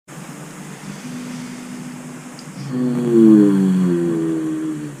I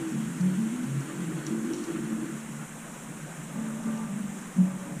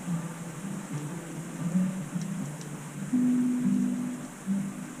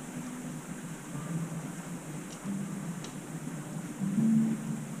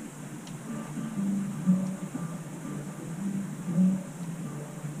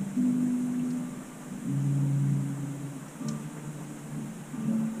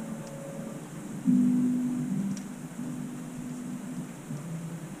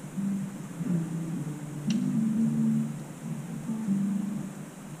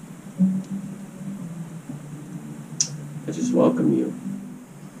just welcome you.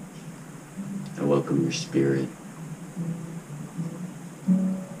 I welcome your spirit.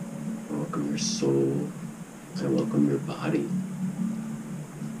 I welcome your soul. I welcome your body.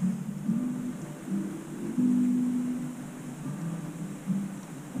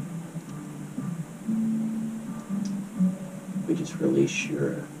 We just release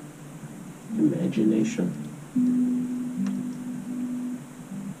your imagination.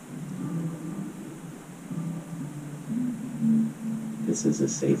 This is a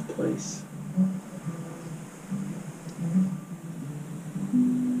safe place.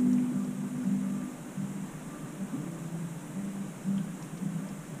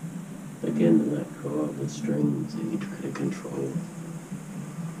 Begin to let go of the strings that you try to control.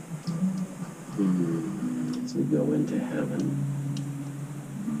 As we go into heaven,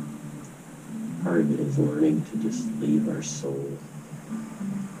 part of it is learning to just leave our soul.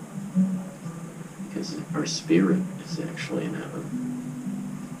 Because our spirit is actually in heaven.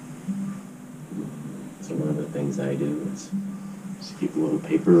 So one of the things I do is just keep a little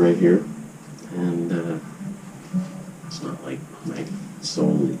paper right here. And it's not like my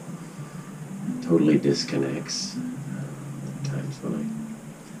soul totally disconnects. Times when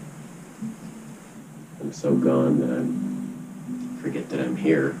I'm so gone that I forget that I'm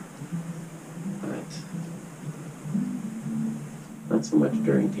here. But not so much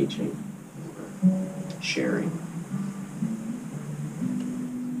during teaching or sharing.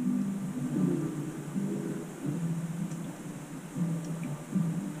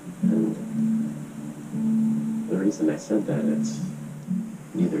 And the reason I said that, it's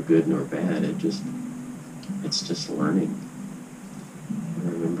neither good nor bad. It's just learning.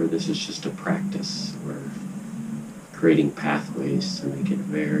 Remember, this is just a practice. We're creating pathways to make it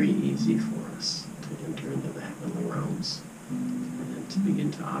very easy for us to enter into the heavenly realms and to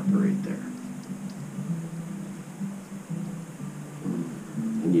begin to operate there.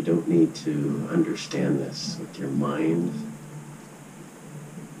 And you don't need to understand this with your mind.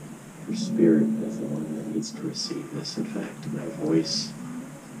 Your spirit is the one that needs to receive this. In fact, my voice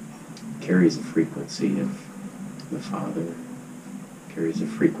carries a frequency of the Father, carries a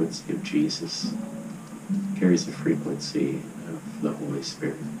frequency of Jesus, carries a frequency of the Holy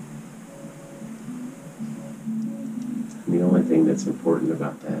Spirit. And the only thing that's important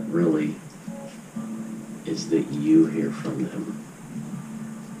about that really is that you hear from them.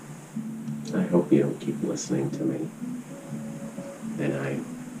 I hope you don't keep listening to me. Then I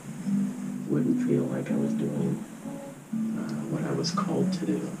wouldn't feel like I was doing what I was called to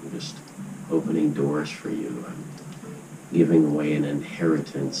do. I'm just opening doors for you. I'm giving away an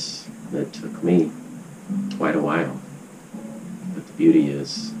inheritance that took me quite a while. But the beauty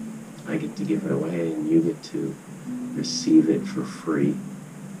is I get to give it away and you get to receive it for free.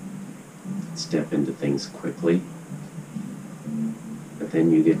 Step into things quickly. But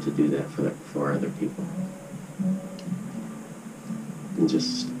then you get to do that for other people. And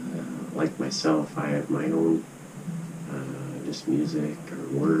just like myself, I have my own just music or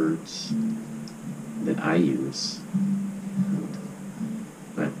words that I use.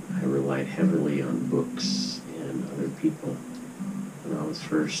 But I relied heavily on books and other people when I was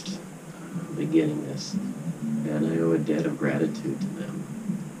first beginning this. And I owe a debt of gratitude to them.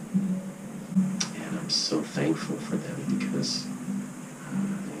 And I'm so thankful for them because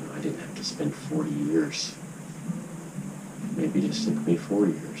I didn't have to spend 40 years. Maybe it just took me 4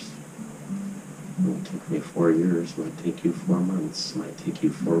 years. It took me 4 years. It might take you 4 months. It might take you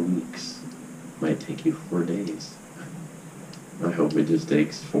 4 weeks. It might take you 4 days. I hope it just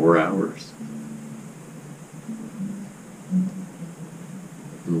takes 4 hours.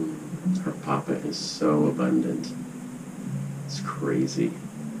 Our Papa is so abundant. It's crazy.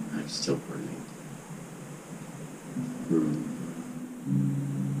 I'm still learning.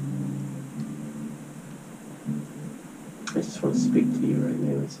 I just want to speak to you right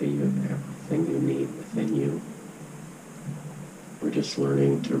now and say you have everything you need within you. We're just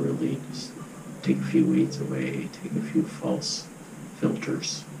learning to really just take a few weeds away, take a few false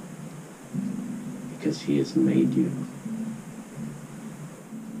filters. because He has made you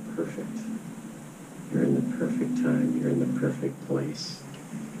perfect. You're in the perfect time. You're in the perfect place.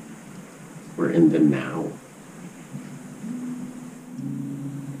 We're in the now.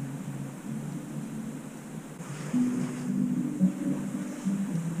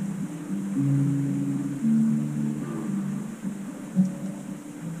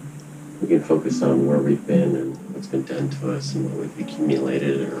 We can focus on where we've been and what's been done to us and what we've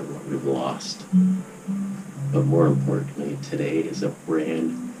accumulated or what we've lost. But more importantly, today is a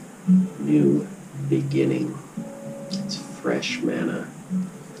brand new beginning. It's fresh manna,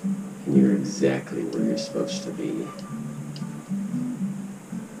 and you're exactly where you're supposed to be.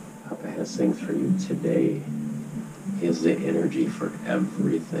 Papa has things for you today. He has the energy for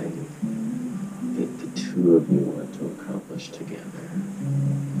everything that the two of you want to accomplish together.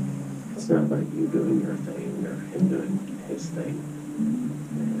 It's not about you doing your thing or him doing his thing.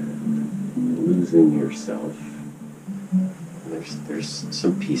 And losing yourself. There's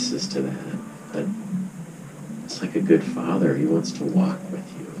some pieces to that, but it's like a good father. He wants to walk with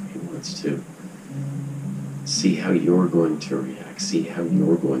you. He wants to see how you're going to react, see how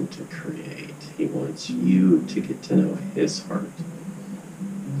you're going to create. He wants you to get to know his heart.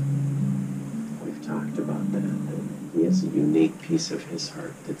 We've talked about that he has a unique piece of his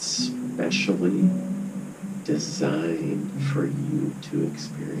heart that's specially designed for you to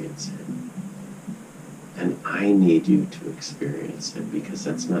experience it. And I need you to experience it because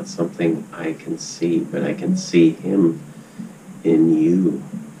that's not something I can see, but I can see him in you.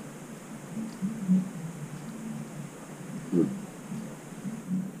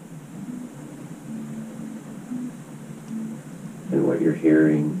 And what you're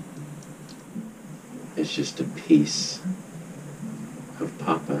hearing is just a piece of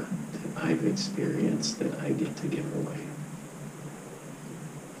Papa that I've experienced that I get to give away,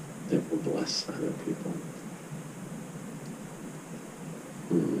 that will bless other people.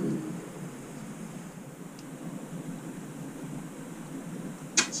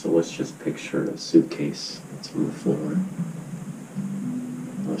 So let's just picture a suitcase that's on the floor.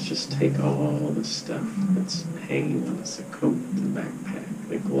 Let's just take all the stuff that's hanging on us, the coat, the backpack,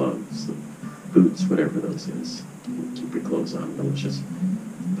 the gloves, the boots, whatever those is. Keep your clothes on, but let's just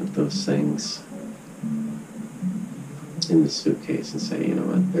put those things in the suitcase and say, you know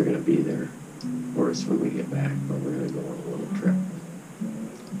what, they're going to be there for us when we get back, but we're going to go on a little trip.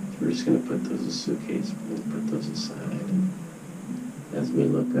 So we're just going to put those in the suitcase, we're going to put those aside. And as we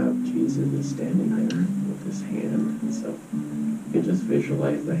look up, Jesus is standing there with his hand. And so you can just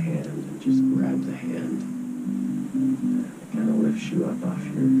visualize the hand and just grab the hand. It kind of lifts you up off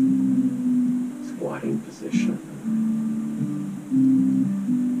your squatting position.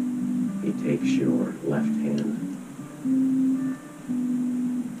 He takes your left hand.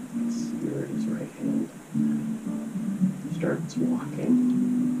 You're in his right hand. Starts walking.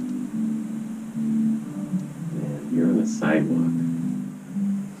 And you're on the sidewalk.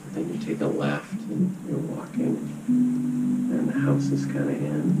 Then you take a left and you're walking. And the houses kind of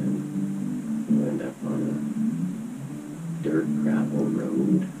end. And you end up on a dirt gravel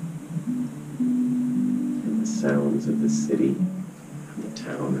road. And the sounds of the city and the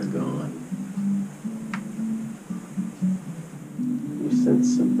town are gone. You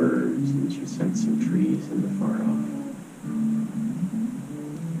sense some birds and you sense some trees in the far off.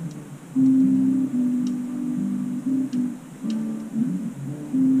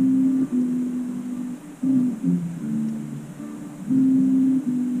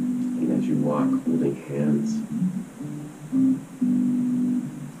 And as you walk holding hands,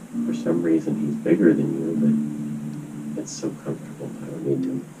 for some reason he's bigger than you, but it's so comfortable. I don't need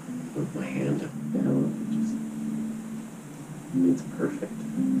to move my hand up and down. It's perfect.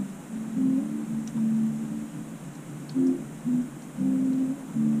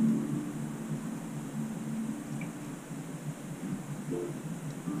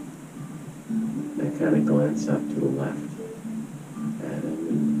 I kind of glance up to the left at him,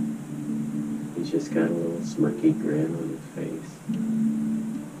 and he's just got a little smirky grin on his face.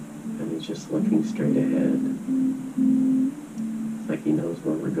 And he's just looking straight ahead. It's like he knows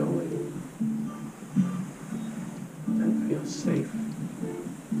where we're going. And feels safe.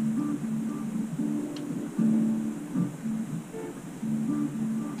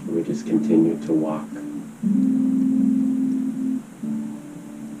 And we just continue to walk.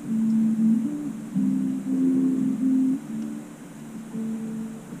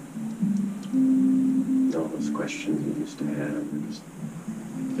 All those questions you used to have,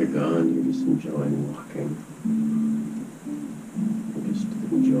 they're gone. You're just enjoying walking. You're just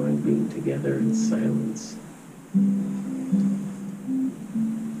enjoying being together in silence.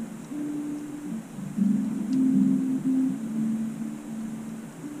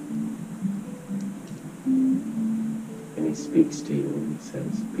 speaks to you and he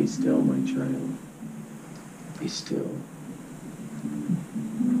says, "Be still, my child. Be still."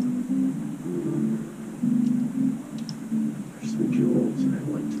 There's some jewels I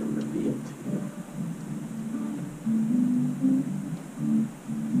want to reveal to you.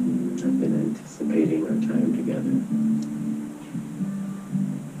 I've been anticipating our time together.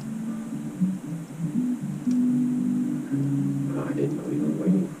 Oh, I didn't know you were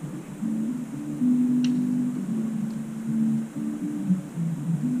waiting for me.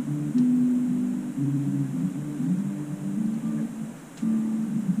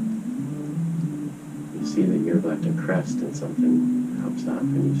 You see that you're about to crest and something pops up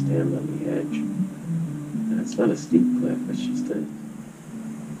and you stand on the edge. And it's not a steep cliff, it's just the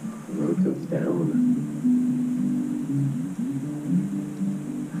road goes down.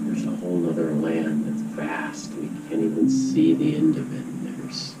 There's a whole other land that's vast. We can't even see the end of it. And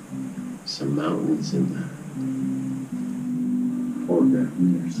there's some mountains in the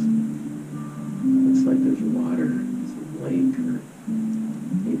foreground. Looks like there's water, some lake, or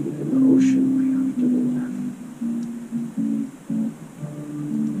maybe even the ocean way off to the left.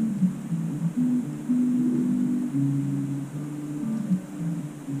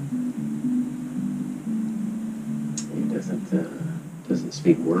 It doesn't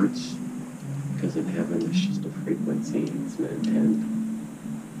speak words, because in heaven it's just a frequency, it's an intent.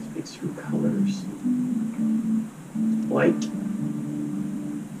 It speaks through colors, light.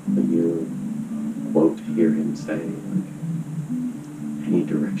 But you quote, hear him say, like, any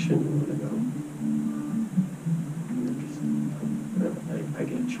direction you want to go. I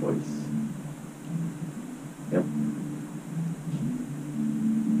get a choice. Yep.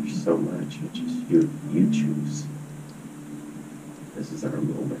 There's so much. It's just you choose. This is our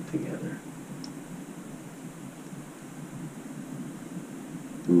moment together.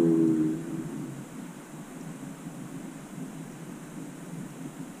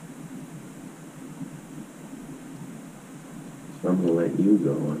 So I'm going to let you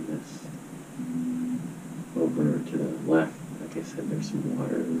go on this. Over to the left, like I said, there's some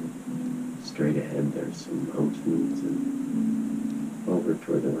water. Straight ahead, there's some mountains. And over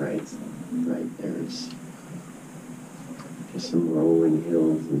toward the right there's just some rolling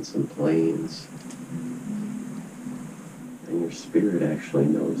hills and some plains. And your spirit actually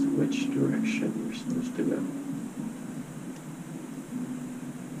knows which direction you're supposed to go.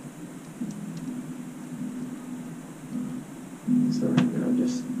 So right now,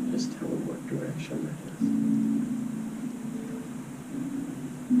 just tell him what direction that is.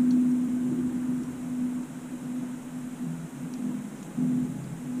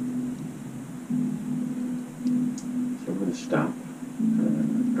 So I'm going to stop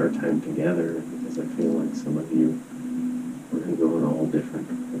our time together because I feel like some of you are going to go in all different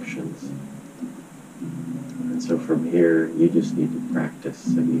directions. And so from here, you just need to practice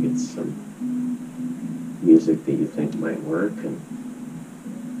so you get some music that you think might work, and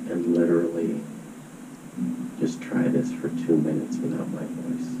literally just try this for 2 minutes without my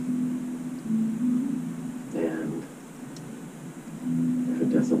voice. And if it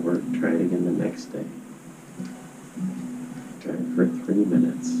doesn't work, try it again the next day. Try it for 3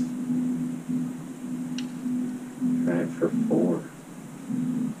 minutes. Try it for 4.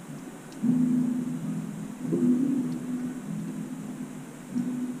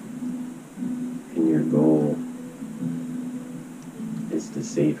 And your goal is to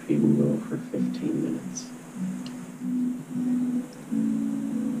see if you can go for 15 minutes.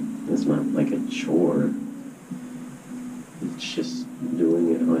 It's not like a chore. It's just doing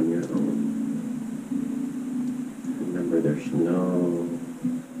it on your own. Remember, there's no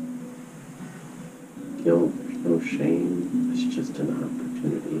guilt, there's no shame. It's just an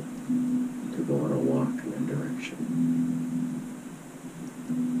opportunity to go on a walk in a direction.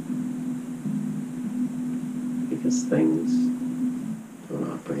 Because things don't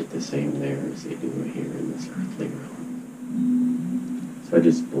operate the same there as they do here in this earthly realm. So I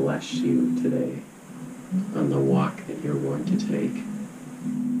just bless you today on the walk that you're going to take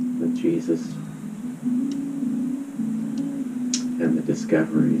with Jesus and the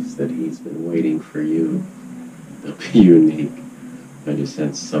discoveries that he's been waiting for you. They'll be unique. I just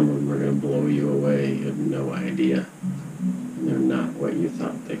sense some of them are going to blow you away. You have no idea. And they're not what you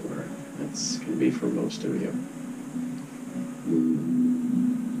thought they were. That's going to be for most of you.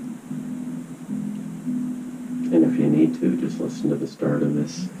 And if you need to, just listen to the start of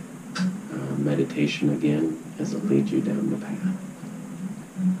this meditation again as it leads you down the path.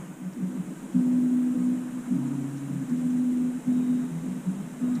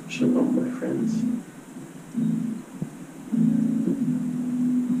 Shalom, my friends.